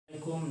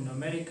अस्सलामुअलैकुम।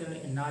 Numerical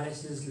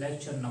analysis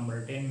lecture number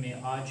 10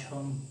 में आज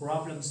हम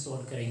प्रॉब्लम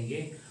सॉल्व करेंगे।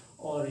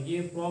 और ये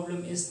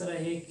प्रॉब्लम इस तरह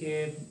है कि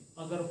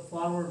अगर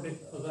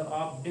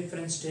आप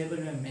डिफरेंस टेबल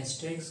में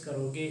मिस्टेक्स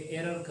करोगे,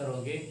 एरर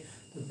करोगे,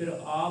 तो फिर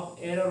आप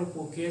एरर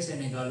को कैसे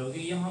निकालोगे।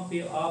 यहाँ पे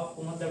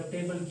आपको मतलब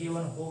टेबल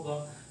गिवन होगा,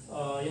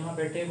 यहाँ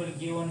पे टेबल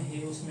गिवन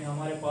है, उसमें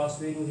हमारे पास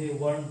वैल्यू है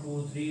 1 2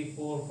 3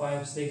 4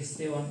 5 6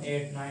 7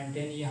 8 9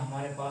 10। ये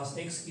हमारे पास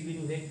x की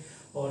वैल्यू है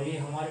और ये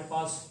हमारे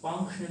पास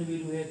फंक्शनल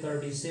वैल्यू है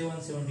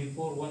 37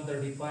 74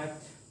 135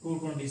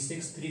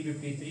 226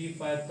 353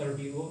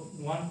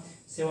 531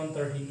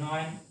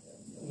 739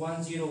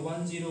 1010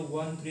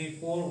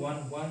 134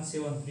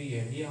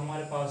 11738। ये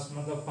हमारे पास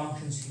मतलब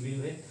फंक्शन की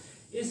वैल्यू है।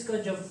 इसका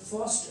जब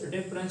फर्स्ट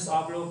डिफरेंस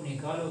आप लोग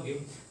निकालोगे,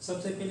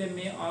 सबसे पहले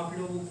मैं आप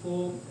लोगों को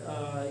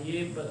ये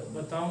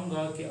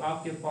बताऊंगा कि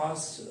आपके पास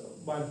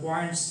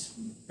पॉइंट्स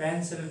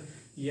पेंसिल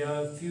या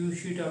फ्यू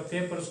शीट ऑफ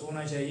पेपर्स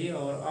होना चाहिए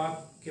और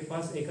आपके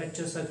पास एक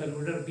अच्छा सा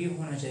कैलकुलेटर भी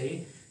होना चाहिए,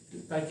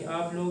 ताकि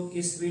आप लोग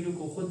इस वैल्यू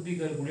को खुद भी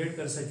कैलकुलेट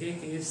कर सके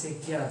कि इससे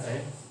क्या आता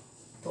है।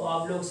 तो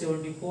आप लोग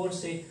 74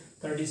 से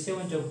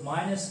 37 जब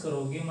माइनस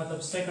करोगे मतलब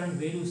सेकंड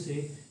वैल्यू से,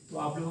 तो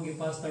आप लोगों के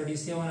पास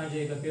 37 आ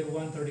जाएगा। फिर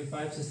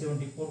 135 से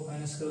 74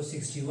 माइनस करो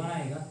 61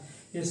 आएगा।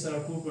 इस तरह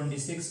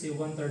 226 से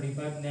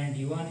 135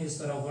 91, इस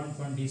तरह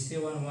 127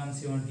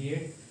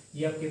 178।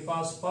 ये आपके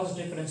पास फर्स्ट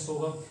डिफरेंस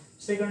होगा।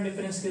 सेकंड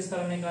डिफरेंस किस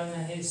तरह निकालना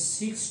है,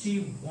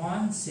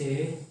 61 से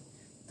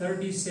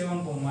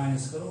 37 को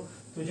माइनस करो।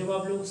 तो जब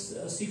आप लोग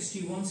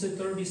 61 से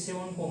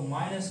 37 को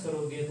माइनस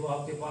करोगे तो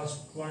आपके पास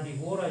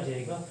 24 आ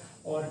जाएगा।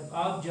 और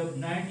आप जब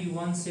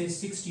 91 से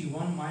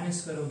 61 माइनस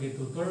करोगे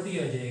तो 30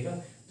 आ जाएगा।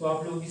 तो आप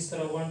लोग इस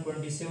तरह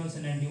 127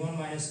 से 91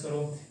 माइनस करो,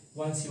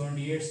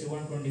 178 से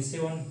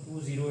 127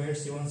 208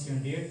 से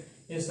 178,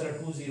 इस तरह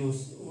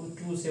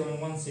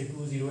 271 से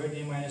 208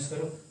 ये माइनस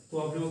करो, तो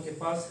आप लोगों के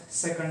पास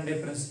सेकंड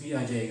डिफरेंस भी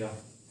आ जाएगा।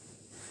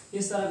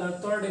 इस तरह अगर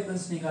थर्ड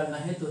डिफरेंस निकालना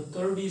है तो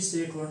 30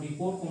 से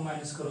 24 को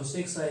माइनस करो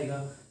 6 आएगा,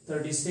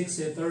 36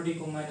 से 30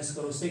 को माइनस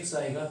करो 6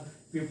 आएगा,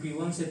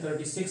 51 से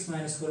 36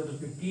 माइनस करो तो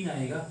 15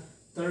 आएगा,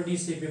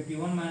 30 से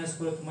 51 माइनस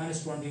करो तो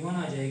माइनस 21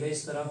 आ जाएगा।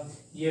 इस तरह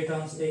ये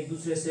टर्म्स एक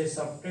दूसरे से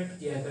सब्ट्रैक्ट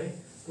किया करें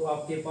तो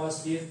आपके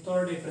पास ये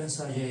थर्ड डिफरेंस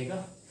आ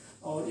जाएगा।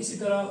 और इसी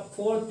तरह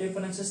फोर्थ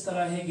डिफरेंस इस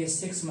तरह है कि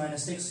 6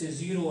 माइनस 6 से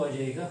 0 आ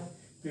जाएगा,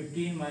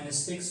 15 माइनस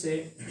 6 से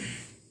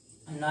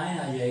 9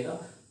 आ जाएगा,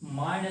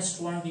 माइनस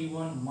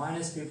 21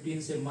 माइनस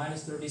 15 से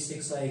माइनस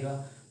 36 आएगा,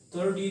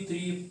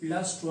 33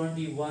 प्लस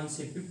 21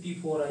 से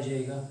 54 आ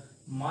जाएगा,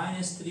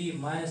 माइनस 3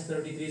 माइनस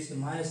 33 से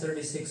माइनस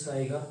 36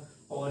 आएगा,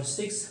 और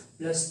 6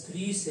 प्लस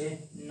 3 से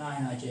 9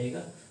 आ जाएगा।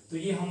 तो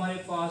ये हमारे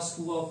पास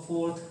हुआ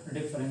फोर्थ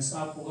डिफरेंस।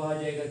 आपको कहा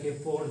जाएगा कि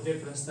फोर्थ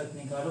डिफरेंस तक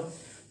निकालो।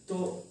 तो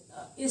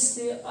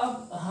इससे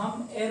अब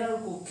हम एरर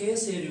को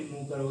कैसे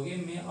रिमूव करोगे,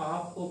 मैं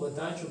आपको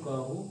बता चुका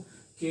हूँ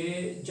कि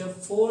जब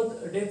फोर्थ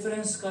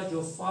डिफरेंस का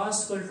जो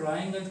फास्कल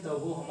ट्राइंगल था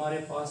वो हमारे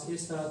पास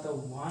इस तरह था,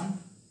 1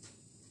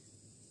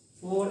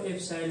 4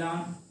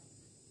 एप्सिलॉन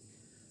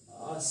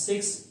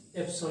 6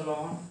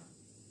 एप्सिलॉन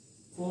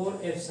 4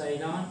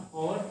 एप्सिलॉन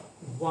और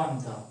 1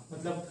 था।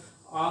 मतलब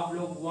आप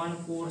लोग 1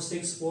 4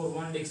 6 4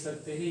 1 लिख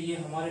सकते हैं। ये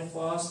हमारे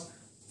पास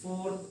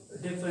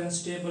फोर्थ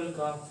डिफरेंस टेबल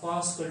का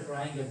फास्कल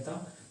ट्राइंगल था।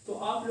 तो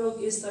आप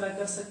लोग इस तरह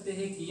कर सकते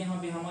हैं कि यहाँ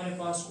पे हमारे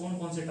पास कौन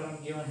कौन से टर्म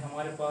गिवन है।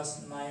 हमारे पास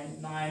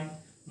 9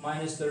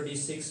 माइनस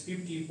 36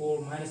 54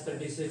 माइनस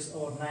 36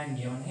 और 9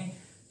 गिवन है।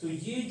 तो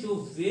ये जो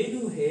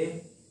वैल्यू है,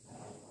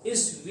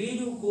 इस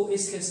वैल्यू को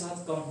इसके साथ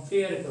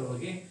कंपेयर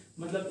करोगे।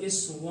 मतलब इस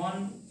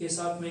 1 के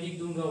साथ मैं लिख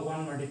दूंगा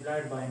 1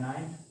 मल्टीप्लाइड बाय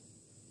 9,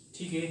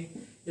 ठीक है।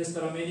 इस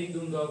तरह मैं लिख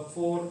दूंगा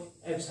 4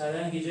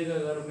 एप्सिलॉन की जगह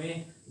अगर मैं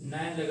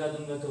 9 लगा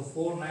दूंगा तो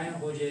 4 9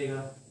 हो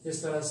जाएगा।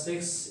 इस तरह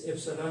 6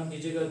 एप्सिलॉन की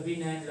जगह भी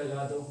 9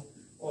 लगा दो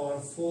और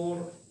 4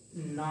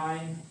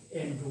 9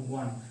 into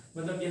 1।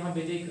 मतलब यहाँ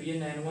पे देखो ये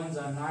 9 1s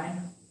are 9,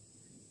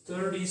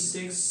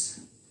 36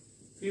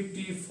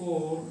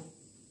 54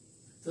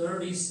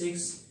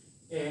 36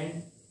 and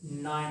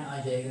 9 आ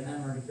जाएगा, 9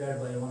 मल्टीप्लाइड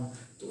बाय 1।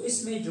 तो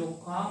इसमें जो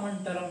कॉमन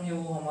टर्म है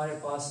वो हमारे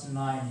पास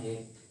 9 है,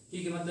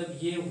 ठीक है। मतलब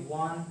ये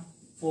 1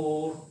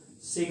 4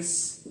 6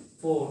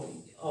 4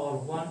 और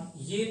 1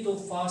 ये तो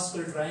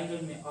फास्कल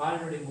ट्राइंगल में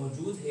ऑलरेडी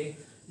मौजूद है।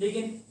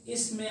 लेकिन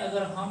इसमें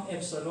अगर हम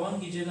एप्सिलॉन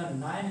की जगह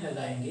 9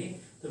 लगाएंगे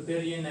तो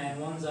फिर ये 9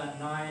 1s are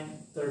 9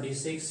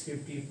 36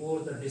 54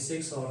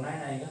 36 और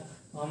 9 आएगा।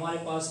 तो हमारे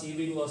पास ये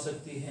वैल्यू आ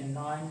सकती है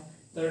 9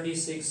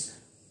 36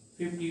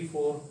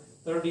 54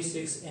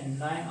 36 and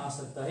 9 आ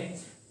सकता है।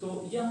 तो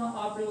यहाँ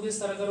आप लोग इस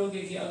तरह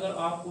करोगे कि अगर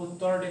आपको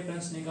थर्ड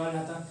डिफरेंस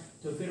निकालना था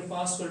तो फिर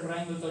फास्कल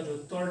ट्राइंगल का जो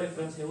थर्ड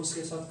डिफरेंस है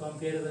उसके साथ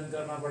कंपैरिजन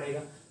करना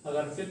पड़ेगा।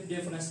 अगर फिफ्थ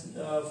डिफरेंस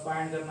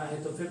फाइंड करना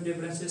है तो फिफ्थ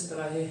डिफरेंस इस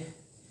तरह है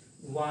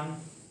 1,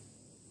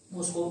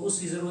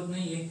 उसकी जरूरत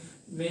नहीं है,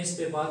 मैं इस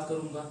पे बात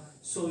करूंगा।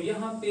 सो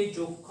यहाँ पे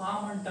जो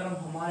कॉमन टर्म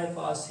हमारे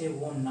पास है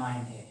वो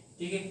 9 है,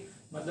 ठीक है।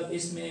 मतलब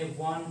इसमें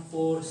 1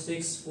 4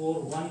 6 4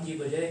 1 की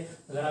बजाय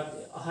अगर आप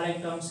हर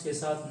एक टर्म्स के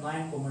साथ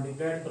 9 को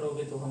मल्टीप्लाइड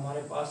करोगे तो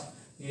हमारे पास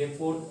ये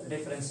फोर्थ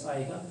डिफरेंस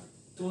आएगा।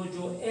 तो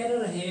जो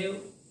एरर है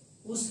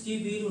उसकी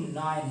वैल्यू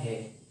 9 है,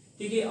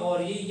 ठीक है।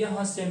 और ये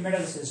यहाँ से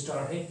मिडल से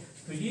स्टार्ट है,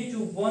 तो ये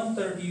जो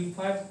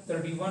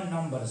 531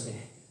 नंबर से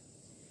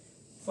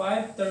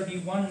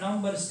 531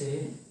 नंबर से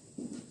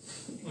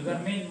अगर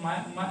मैं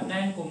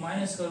 9 को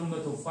माइनस करूंगा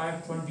तो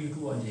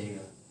 522 आ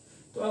जाएगा।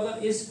 तो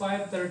अगर इस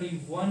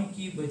 531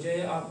 की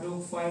बजाय आप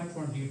लोग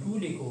 522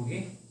 लिखोगे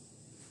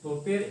तो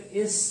फिर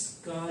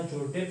इसका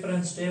जो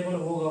डिफरेंस टेबल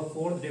होगा,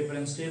 फोर्थ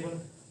डिफरेंस टेबल,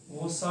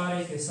 वो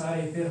सारे के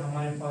सारे फिर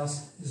हमारे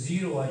पास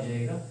 0 आ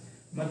जाएगा।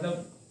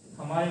 मतलब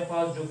हमारे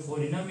पास जो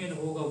पॉलिनोमियल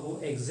होगा वो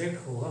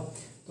एग्जैक्ट होगा।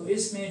 तो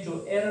इसमें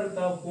जो एरर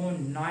था वो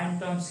 9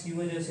 टर्म्स की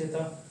वजह से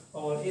था,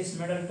 और इस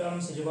मिडल टर्म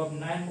से जब आप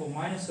 9 को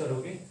माइनस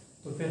करोगे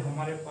तो फिर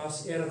हमारे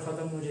पास एरर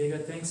खत्म हो जाएगा।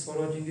 Thanks for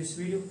watching this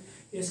video.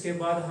 इसके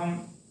बाद हम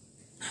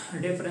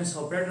डिफरेंस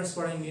ऑपरेटर्स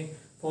पढ़ेंगे,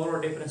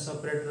 forward difference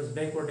operators,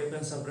 backward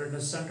difference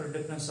operators, central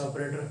difference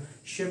operator,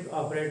 shift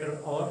operator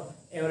और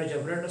एवरेज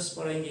ऑपरेटर्स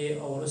पढ़ेंगे,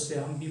 और उससे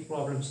हम भी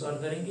प्रॉब्लम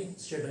सॉल्व करेंगे।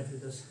 Stay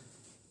with us.